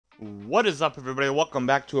What is up, everybody? Welcome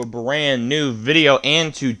back to a brand new video.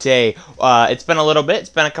 And today, it's been a little bit, it's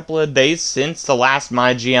been a couple of days since the last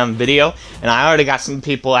MyGM video, and I already got some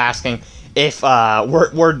people asking if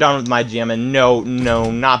we're done with MyGM, and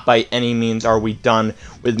no, not by any means are we done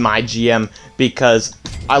with MyGM, because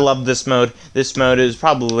I love this mode. This mode is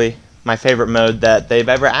probably my favorite mode that they've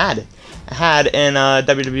ever had in a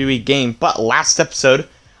WWE game. But last episode,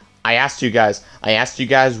 I asked you guys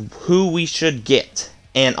who we should get.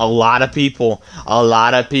 And a lot of people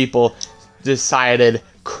decided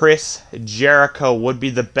Chris Jericho would be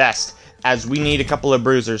the best, as we need a couple of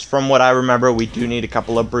bruisers. From what I remember, we do need a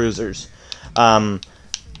couple of bruisers. Let's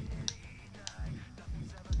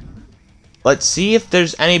see if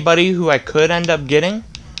there's anybody who I could end up getting.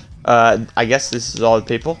 I guess this is all the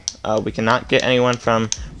people. We cannot get anyone from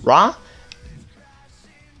Raw.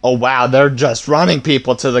 Oh wow, they're just running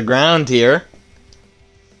people to the ground here.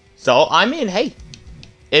 So, I mean, hey.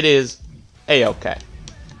 It is A-okay.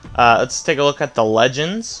 Let's take a look at the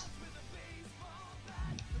legends.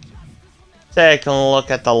 Taking a look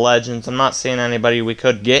at the legends. I'm not seeing anybody we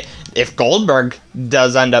could get. If Goldberg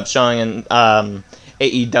does end up showing in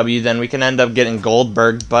AEW, then we can end up getting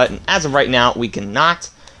Goldberg. But as of right now, we cannot.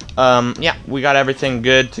 Yeah, we got everything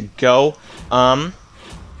good to go. But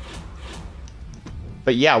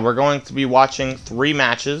yeah, we're going to be watching 3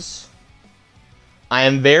 matches.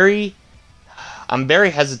 I'm very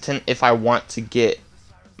hesitant if I want to get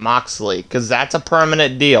Moxley, because that's a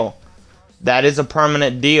permanent deal. That is a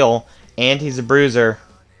permanent deal, and he's a bruiser.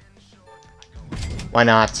 Why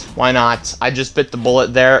not? Why not? I just bit the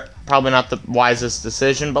bullet there. Probably not the wisest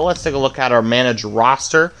decision, but let's take a look at our managed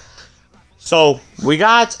roster. So we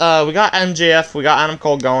got MJF, we got Adam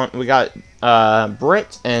Cole going, we got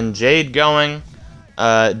Britt and Jade going.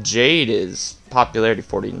 Jade is popularity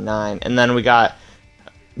 49, and then we got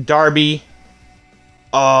Darby.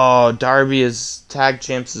 Oh, Darby is tag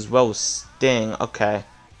champs as well with Sting. Okay.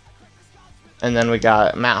 And then we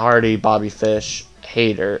got Matt Hardy, Bobby Fish,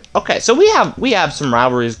 Hayter. Okay, so we have some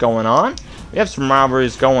rivalries going on.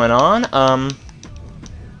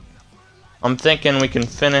 I'm thinking we can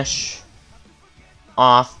finish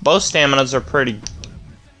off. Both staminas are pretty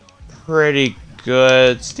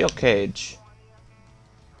good. Steel cage.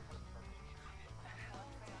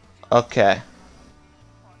 Okay.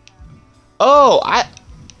 Oh,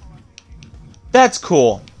 that's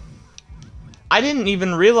cool. I didn't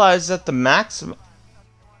even realize that the maximum...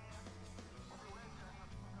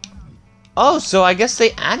 Oh, so I guess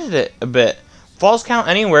they added it a bit. Falls count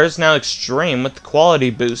anywhere is now extreme with the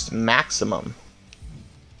quality boost maximum.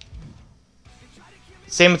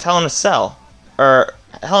 Same with Hell in a Cell. Or,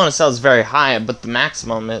 Hell in a Cell is very high, but the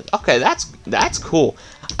maximum is... Okay, that's cool.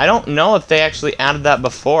 I don't know if they actually added that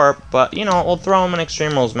before, but, you know, we'll throw him an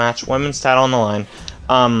Extreme Rules match. Women's title on the line.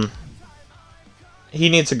 He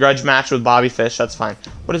needs a grudge match with Bobby Fish. That's fine.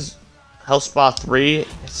 What is Hell Spa 3?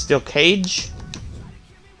 Steel cage?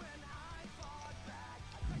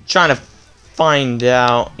 Trying to find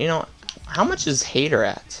out. You know, how much is Hayter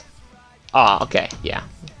at? Ah, okay. Yeah.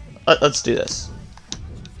 Let's do this.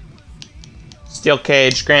 Steel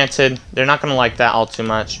cage, granted. They're not going to like that all too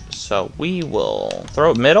much. So we will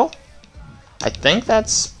throw it middle. I think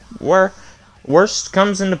that's where worst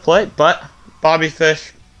comes into play. But Bobby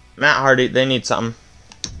Fish, Matt Hardy, they need something.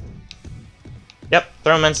 Yep,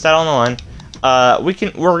 throw men's title on the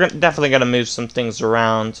line. We're definitely gonna move some things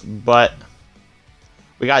around, but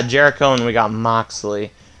we got Jericho and we got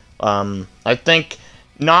Moxley. I think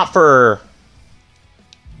not for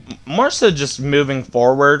more so just moving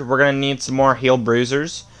forward. We're gonna need some more heel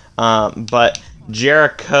bruisers, but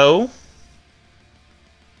Jericho.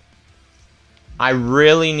 I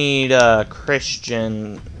really need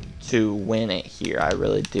Christian to win it here. I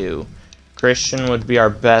really do. Christian would be our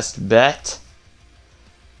best bet.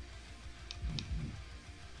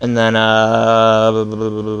 And then, I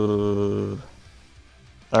don't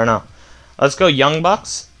know. Let's go Young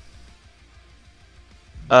Bucks.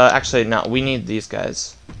 Actually, no. We need these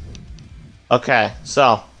guys. Okay,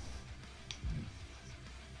 so.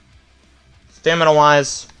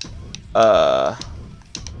 Stamina-wise, throw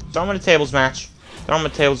him in a tables match.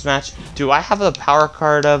 Do I have a power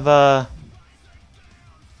card of,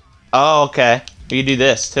 Oh, okay. We can do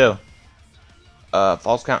this, too.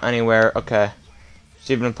 Falls count anywhere. Okay.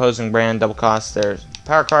 Receive an opposing brand, double cost. There's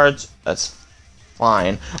power cards. That's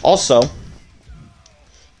fine. Also,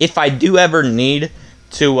 if I do ever need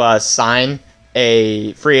to sign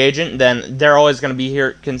a free agent, then they're always going to be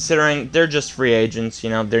here, considering they're just free agents. You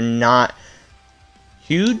know, they're not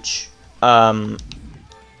huge. But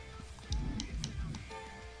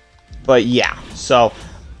yeah, so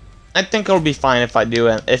I think it'll be fine if I do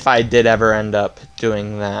it, if I did ever end up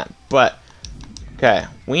doing that. But okay,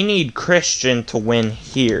 we need Christian to win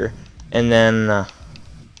here, and then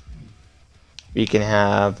we can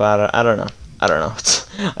have I don't know. I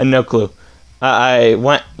have no clue. I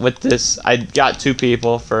went with this. I got two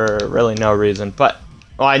people for really no reason, but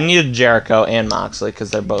well, I needed Jericho and Moxley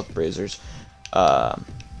because they're both bruisers. I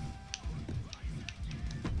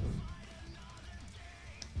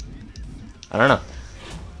don't know.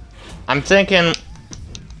 I'm thinking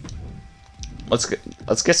let's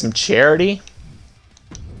get some charity.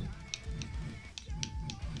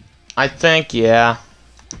 I think, yeah.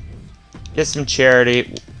 Get some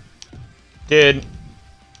charity. Dude,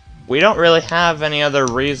 we don't really have any other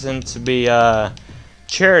reason to be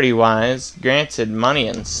charity-wise. Granted, money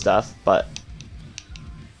and stuff, but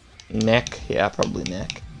Nick, yeah, probably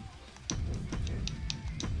Nick.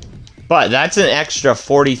 But that's an extra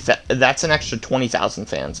 40. That's an extra 20,000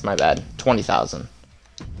 fans. My bad, 20,000.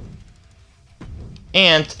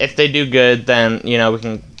 And if they do good, then you know we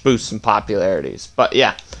can boost some popularities. But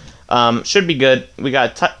yeah, should be good. We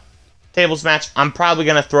got a tables match. I'm probably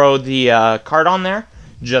gonna throw the card on there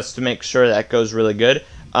just to make sure that goes really good.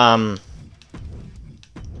 I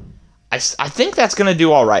think that's gonna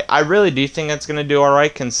do all right. I really do think that's gonna do all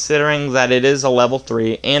right, considering that it is a level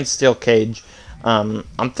 3 and steel cage.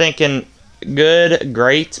 I'm thinking good,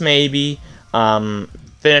 great, maybe.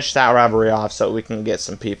 Finish that rivalry off so we can get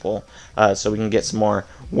some people, so we can get some more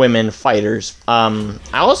women fighters.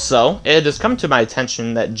 It has come to my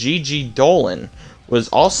attention that Gigi Dolan was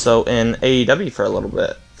also in AEW for a little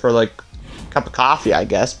bit, for like a cup of coffee, I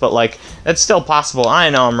guess. But like, it's still possible. I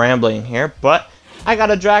know I'm rambling here, but I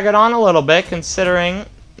gotta drag it on a little bit, considering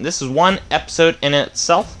this is one episode in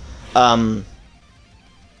itself.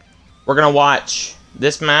 We're gonna watch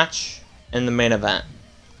this match in the main event.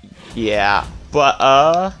 Yeah,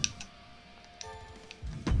 but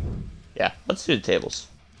yeah, let's do the tables.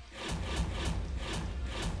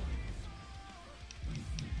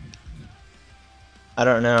 I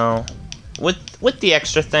don't know. With the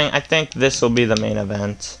extra thing, I think this will be the main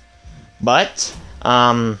event. But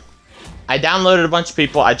I downloaded a bunch of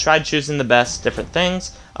people. I tried choosing the best different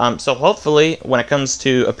things. So hopefully, when it comes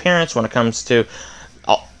to appearance, when it comes to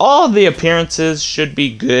all of the appearances should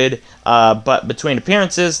be good, but between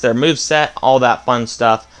appearances, their moveset, all that fun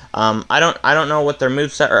stuff. I don't know what their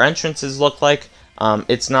moveset or entrances look like.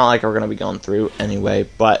 It's not like we're gonna be going through anyway,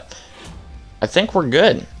 but I think we're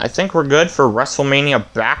good. I think we're good for WrestleMania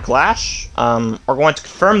Backlash. We're going to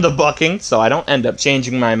confirm the booking so I don't end up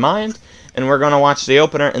changing my mind, and we're gonna watch the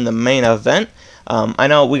opener in the main event. I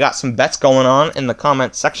know we got some bets going on in the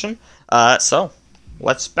comment section, so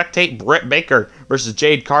let's spectate Britt Baker versus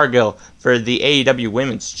Jade Cargill for the AEW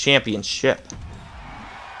Women's Championship.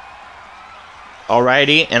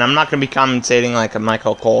 Alrighty, and I'm not going to be commentating like a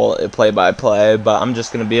Michael Cole play-by-play, but I'm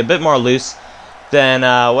just going to be a bit more loose than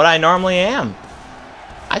what I normally am.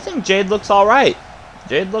 I think Jade looks alright.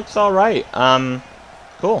 Jade looks alright.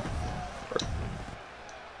 Cool.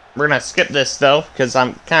 We're going to skip this, though, because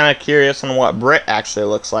I'm kind of curious on what Britt actually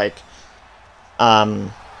looks like.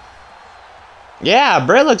 Yeah,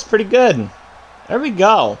 Britt looks pretty good. There we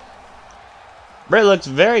go. Britt looks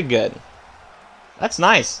very good. That's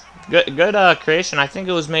nice. Good creation. I think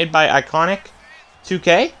it was made by Iconic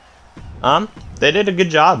 2K. They did a good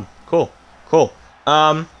job. Cool.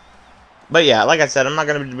 But yeah, like I said, I'm not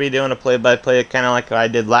going to be doing a play-by-play kind of like I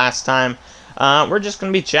did last time. We're just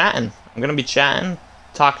going to be chatting. I'm going to be chatting,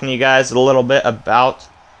 talking to you guys a little bit about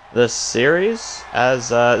the series, as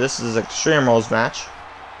this is an Extreme Rules match.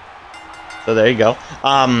 So there you go.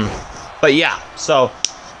 But yeah, so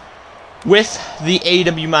with the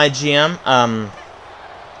AEW MyGM,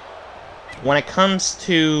 when it comes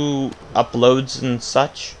to uploads and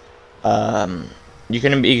such, you're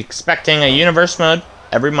going to be expecting a Universe mode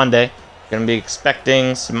every Monday. You're going to be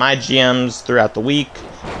expecting some MyGMs throughout the week.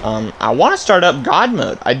 I want to start up God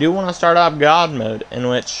mode. I do want to start up God mode, in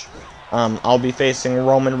which I'll be facing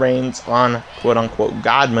Roman Reigns on quote-unquote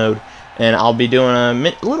God mode. And I'll be doing a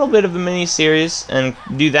little bit of a mini-series and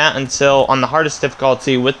do that until on the hardest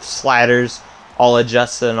difficulty with sliders, all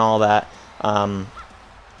adjusted and all that.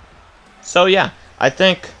 So yeah, I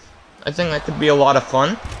think that could be a lot of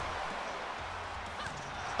fun.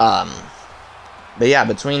 But yeah,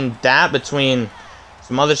 between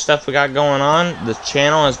some other stuff we got going on, the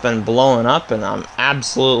channel has been blowing up, and I'm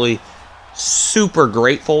absolutely super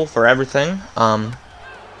grateful for everything.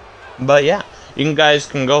 But yeah. You guys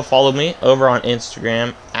can go follow me over on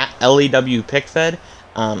Instagram at LEWPickFed.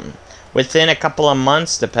 Within a couple of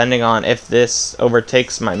months, depending on if this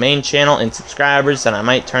overtakes my main channel in subscribers, then I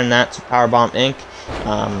might turn that to Powerbomb Inc.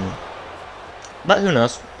 But who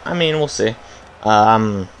knows? I mean, we'll see.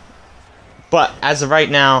 But as of right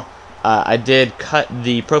now, I did cut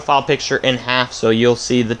the profile picture in half, so you'll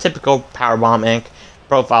see the typical Powerbomb Inc.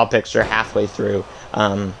 profile picture halfway through.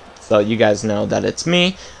 So you guys know that it's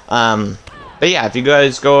me. But yeah, if you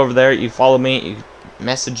guys go over there, you follow me, you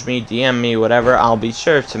message me, DM me, whatever, I'll be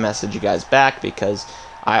sure to message you guys back, because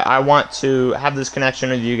I want to have this connection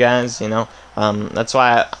with you guys, you know. That's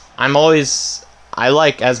why I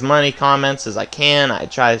like as many comments as I can. I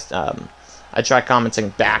try commenting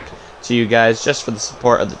back to you guys just for the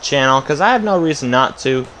support of the channel, because I have no reason not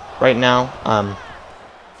to right now.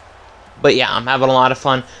 But yeah, I'm having a lot of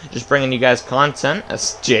fun just bringing you guys content.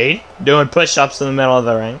 That's Jade doing push-ups in the middle of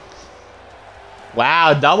the ring.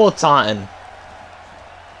 Wow, double taunting.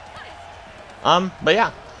 But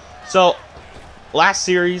yeah, so last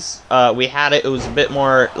series we had it was a bit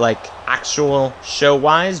more like actual show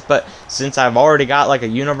wise, but since I've already got like a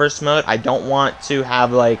universe mode, I don't want to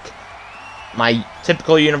have like my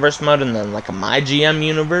typical universe mode and then like a MyGM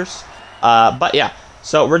universe. But yeah,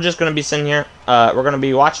 so we're just gonna be sitting here, we're gonna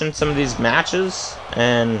be watching some of these matches,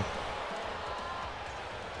 and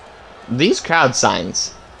these crowd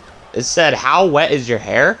signs, it said, "How wet is your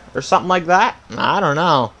hair?" or something like that. I don't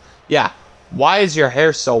know. Yeah, why is your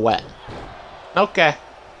hair so wet? Okay,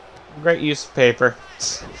 great use of paper.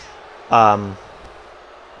 But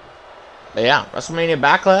yeah, WrestleMania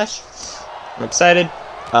Backlash, I'm excited.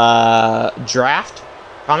 Draft,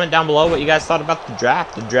 comment down below what you guys thought about the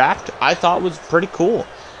draft. The draft I thought was pretty cool.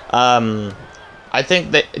 I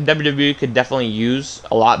think that WWE could definitely use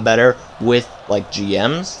a lot better with like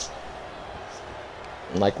GMs,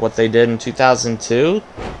 like what they did in 2002,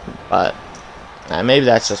 but maybe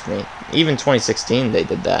that's just me. Even 2016 they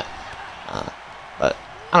did that, but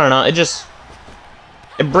I don't know,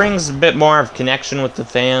 it brings a bit more of connection with the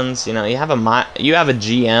fans. You know, you have a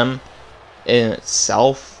GM in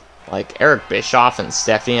itself, like Eric Bischoff and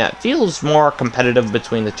Stephanie. It feels more competitive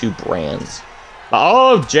between the two brands. But,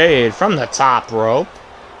 oh, Jade from the top rope,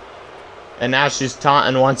 and now she's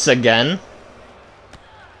taunting once again.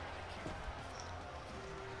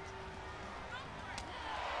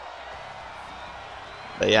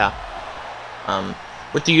 But yeah,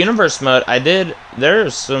 with the universe mode,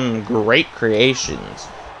 there's some great creations,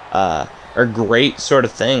 or great sort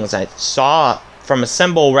of things I saw from a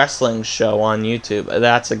Symbol Wrestling show on YouTube.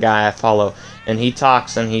 That's a guy I follow, and he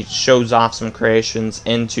talks and he shows off some creations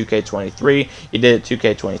in 2K23. He did it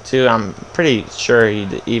 2K22. I'm pretty sure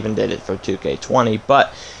he even did it for 2K20.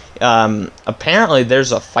 But apparently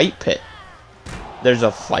there's a fight pit. There's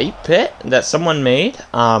a fight pit that someone made,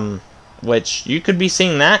 which you could be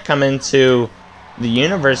seeing that come into the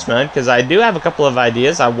universe mode, because I do have a couple of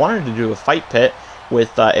ideas. I wanted to do a fight pit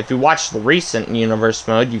with, if you watch the recent universe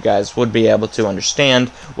mode, you guys would be able to understand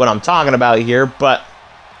what I'm talking about here. But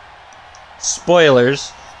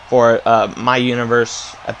spoilers for My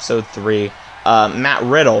Universe episode 3, Matt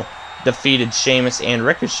Riddle defeated Sheamus and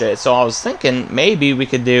Ricochet. So I was thinking maybe we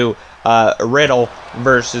could do Riddle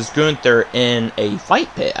versus Gunther in a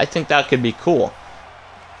fight pit. I think that could be cool.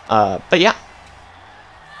 But yeah,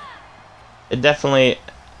 it definitely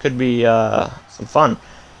could be some fun.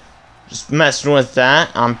 Just messing with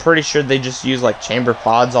that. I'm pretty sure they just use like chamber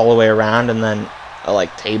pods all the way around, and then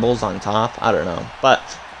like tables on top. I don't know, but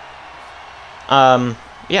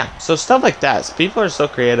yeah. So stuff like that. So people are so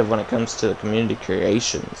creative when it comes to the community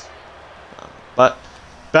creations. But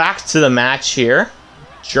back to the match here.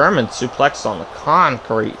 German suplex on the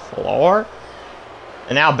concrete floor,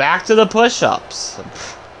 and now back to the push-ups.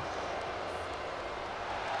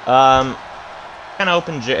 I'm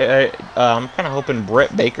kind of hoping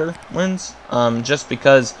Britt Baker wins, just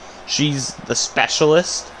because she's the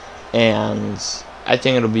specialist, and I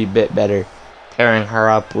think it'll be a bit better pairing her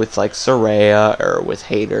up with like Saraya or with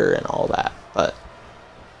Hayter and all that. But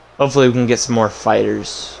hopefully we can get some more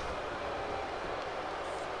fighters.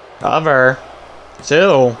 Cover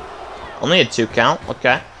 2, only a 2 count.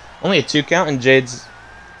 Okay, only a 2 count, and Jade's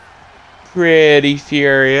pretty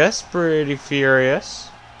furious.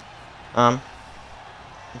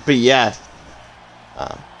 But yeah,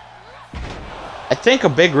 I think a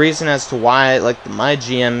big reason as to why like the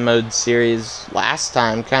MyGM mode series last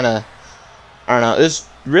time kind of, I don't know, it was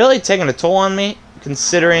really taking a toll on me,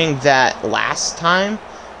 considering that last time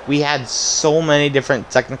we had so many different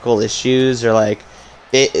technical issues, or like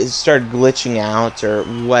it started glitching out or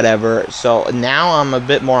whatever. So now I'm a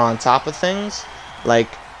bit more on top of things. Like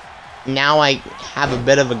now I have a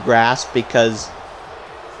bit of a grasp, because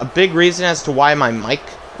a big reason as to why my mic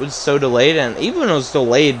was so delayed, and even it was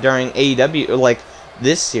delayed during AEW, like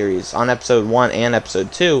this series on episode 1 and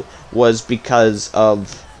episode 2, was because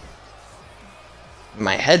of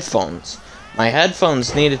my headphones. My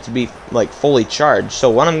headphones needed to be like fully charged. So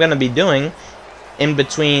what I'm gonna be doing in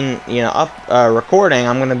between, you know, recording,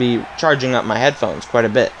 I'm gonna be charging up my headphones quite a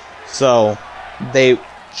bit. So they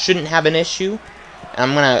shouldn't have an issue. And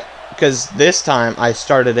I'm gonna, because this time I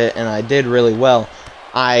started it and I did really well.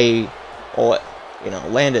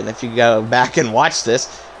 Landon, if you go back and watch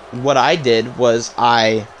this, what I did was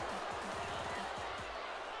I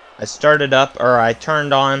started up, or I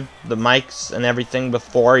turned on the mics and everything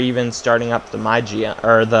before even starting up the MyGM,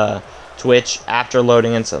 or the Twitch, after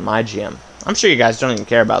loading into the MyGM. I'm sure you guys don't even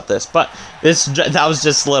care about this, but that was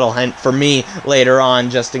just a little hint for me later on,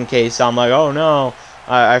 just in case I'm like, oh no,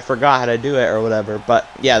 I forgot how to do it or whatever. But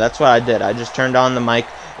yeah, that's what I did. I just turned on the mic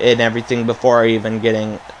and everything before even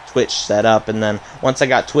getting Twitch set up, and then once I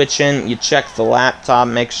got Twitch in, you check the laptop,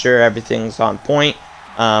 make sure everything's on point.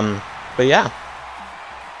 But yeah,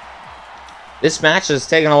 this match is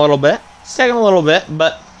taking a little bit. It's taking a little bit,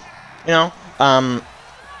 but you know, I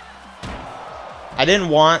didn't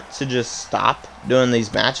want to just stop doing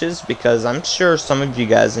these matches, because I'm sure some of you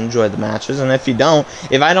guys enjoy the matches, and if you don't,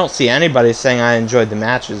 if I don't see anybody saying I enjoyed the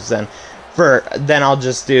matches, then I'll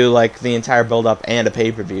just do like the entire build up and a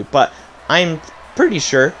pay-per-view. But I'm pretty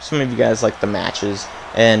sure some of you guys like the matches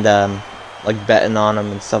and like betting on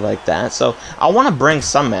them and stuff like that. So I want to bring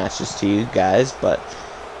some matches to you guys, but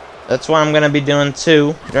that's what I'm going to be doing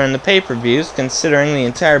too during the pay-per-views, considering the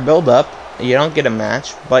entire build-up. You don't get a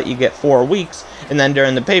match, but you get 4 weeks, and then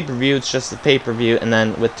during the pay-per-view, it's just the pay-per-view, and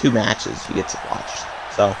then with 2 matches, you get to watch.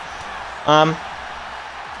 So,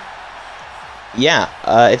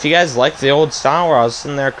 yeah, if you guys like the old style where I was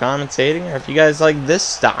sitting there commentating, or if you guys like this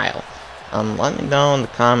style, let me know in the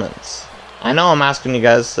comments. I know I'm asking you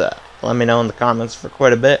guys to let me know in the comments for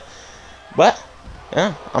quite a bit, but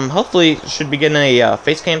yeah, I'm hopefully should be getting a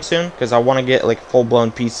face cam soon, because I want to get like a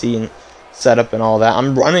full-blown PC and setup and all that.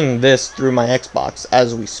 I'm running this through my Xbox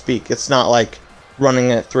as we speak. It's not like running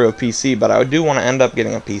it through a PC, but I do want to end up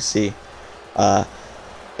getting a PC.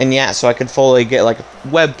 And yeah, so I could fully get like a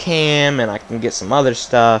webcam, and I can get some other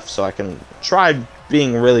stuff, so I can try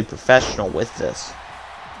being really professional with this.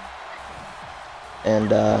 And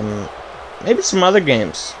maybe some other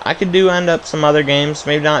games. I could end up some other games,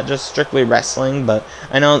 maybe not just strictly wrestling, but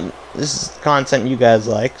I know this is content you guys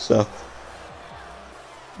like, so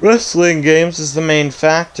wrestling games is the main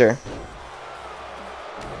factor.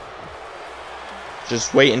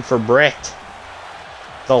 Just waiting for Brett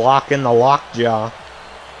to lock in the lockjaw.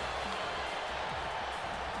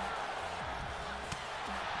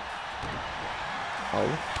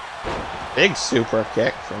 Oh, big super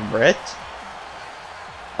kick from Brett.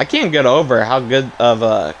 I can't get over how good of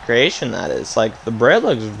a creation that is. Like, the Brett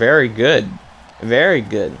looks very good. Very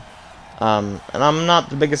good. And I'm not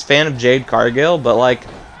the biggest fan of Jade Cargill, but like,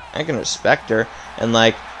 I can respect her. And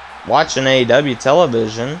like, watching AEW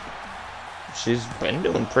television, she's been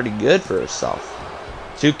doing pretty good for herself.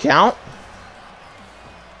 2 count.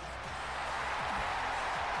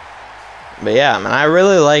 But yeah, man, I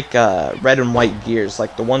really like red and white gears,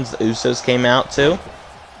 like the ones the Usos came out to.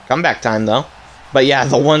 Comeback time though. But yeah,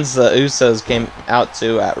 the ones the Usos came out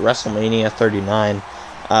to at WrestleMania 39.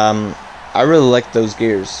 I really like those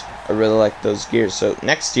gears. I really like those gears. So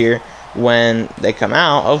next year, when they come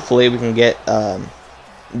out, hopefully we can get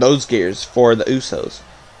those gears for the Usos.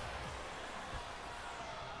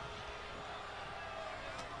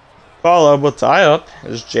 Followed with tie up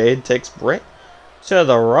as Jade takes Britt to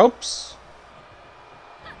the ropes.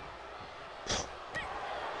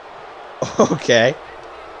 Okay.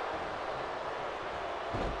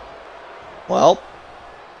 Well.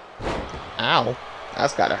 Ow.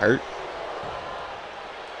 That's gotta hurt.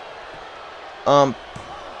 But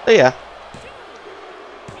yeah.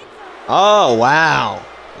 Oh, wow.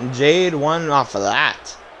 Jade won off of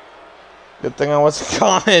that. Good thing I wasn't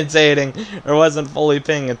commentating or wasn't fully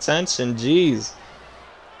paying attention. Jeez.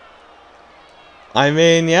 I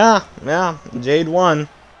mean, yeah. Jade won.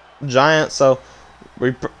 Giant, so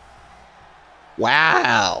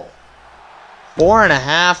wow.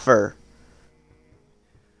 4.5er.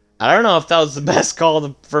 I don't know if that was the best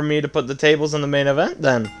call for me to put the tables in the main event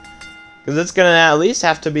then. Because it's going to at least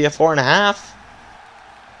have to be a 4.5.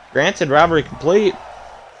 Granted, robbery complete.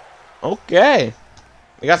 Okay.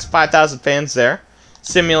 We got some 5,000 fans there.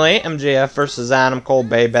 Simulate MJF versus Adam Cole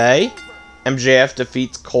baby. MJF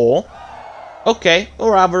defeats Cole. Okay.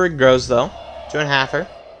 Well, rivalry grows though. 2.5er.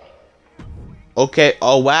 Okay.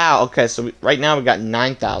 Oh, wow. Okay, so right now we got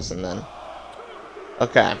 9,000 then.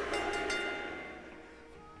 Okay.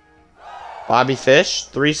 Bobby Fish,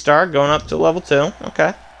 3-star, going up to level 2.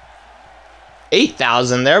 Okay.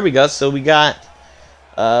 8,000. There we go. So we got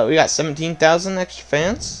We got 17,000 extra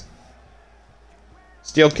fans.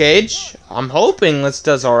 Steel cage. I'm hoping this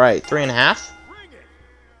does alright. 3.5.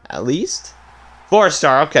 At least.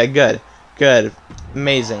 4-star. Okay, good. Good.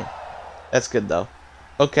 Amazing. That's good, though.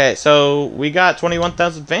 Okay, so we got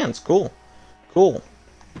 21,000 fans. Cool. Cool.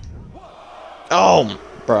 Oh,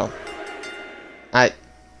 bro. I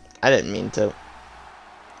didn't mean to.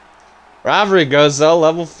 Rivalry goes, though.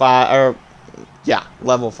 Level 5. Or, yeah,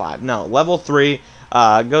 level 5. No, level 3.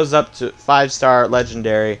 Goes up to 5-star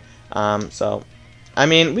legendary. So, I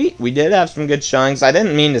mean, we did have some good showings. I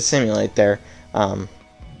didn't mean to simulate there.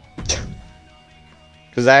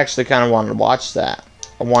 Because I actually kind of wanted to watch that.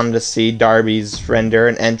 I wanted to see Darby's render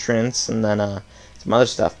and entrance and then some other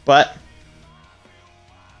stuff. But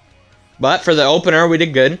for the opener, we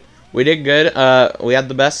did good. We did good. We had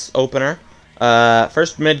the best opener.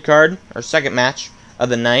 First mid card, or second match of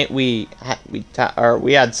the night, we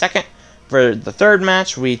had second. For the third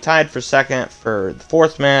match, we tied for second. For the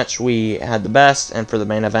fourth match, we had the best. And for the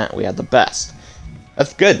main event, we had the best.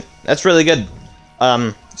 That's good. That's really good.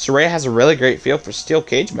 Saraya has a really great feel for steel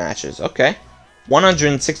cage matches. Okay.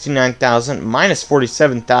 169,000 minus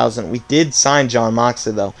 47,000. We did sign John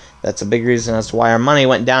Moxley, though. That's a big reason as to why our money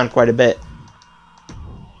went down quite a bit.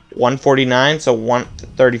 149, so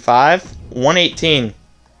 135. 118. Does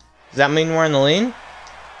that mean we're in the lead?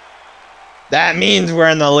 That means we're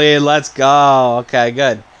in the lead. Let's go. Okay,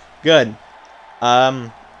 good. Good.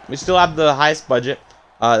 We still have the highest budget.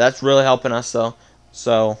 That's really helping us, though.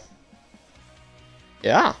 So,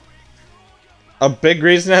 yeah. A big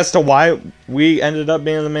reason as to why we ended up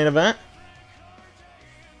being in the main event?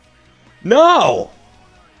 No!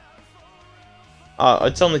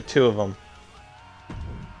 It's only 2 of them.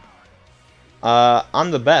 I'm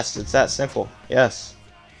the best. It's that simple. Yes.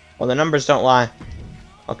 Well, the numbers don't lie.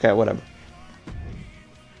 Okay, whatever.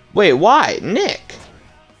 Wait, why? Nick?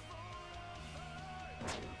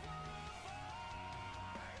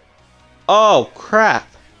 Oh, crap.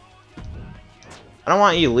 I don't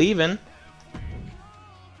want you leaving.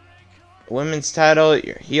 Women's title,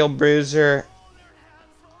 your heel bruiser.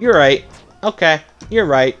 You're right. Okay, you're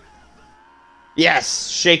right. Yes,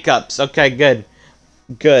 shakeups. Okay, good.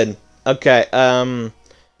 Good. Okay,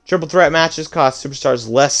 triple threat matches cost superstars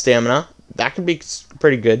less stamina. That could be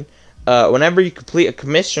pretty good. Whenever you complete a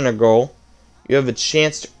commissioner goal, you have a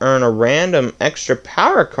chance to earn a random extra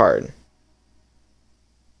power card.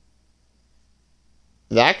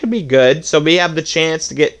 That could be good. So we have the chance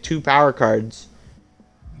to get 2 power cards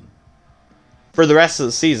for the rest of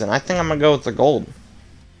the season. I think I'm going to go with the gold.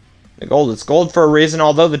 The gold. It's gold for a reason.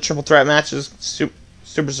 Although the triple threat matches,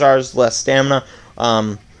 superstars less stamina.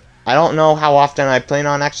 I don't know how often I plan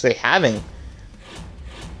on actually having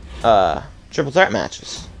triple threat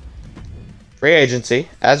matches. Free agency,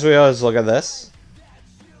 as we always look at this.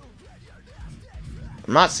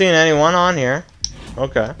 I'm not seeing anyone on here.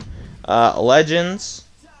 Okay. Legends.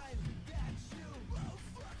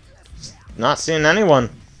 Not seeing anyone.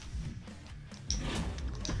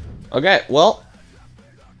 Okay, well.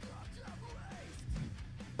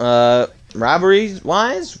 Robberies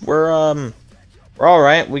wise, we're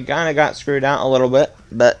alright. We kinda got screwed out a little bit,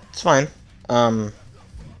 but it's fine.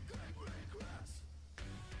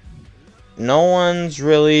 No one's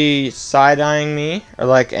really side-eyeing me or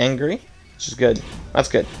like angry, which is good. That's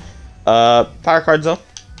good. Power cards though.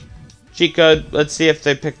 Cheat code. Let's see if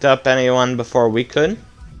they picked up anyone before we could.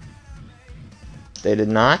 They did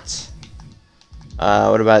not.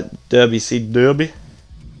 What about WCW?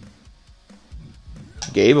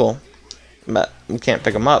 Gable. But we can't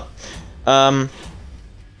pick them up.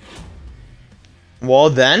 Well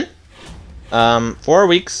then. 4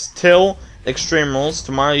 weeks till Extreme Rules.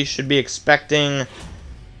 Tomorrow you should be expecting...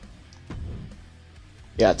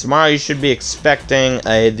 Yeah, tomorrow you should be expecting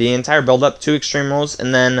the entire build-up to Extreme Rules.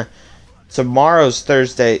 And then tomorrow's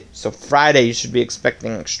Thursday, so Friday you should be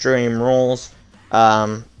expecting Extreme Rules.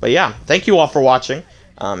 But yeah, thank you all for watching.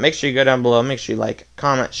 Make sure you go down below. Make sure you like,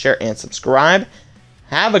 comment, share, and subscribe.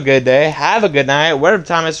 Have a good day. Have a good night. Whatever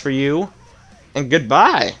time is for you. And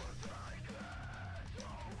goodbye.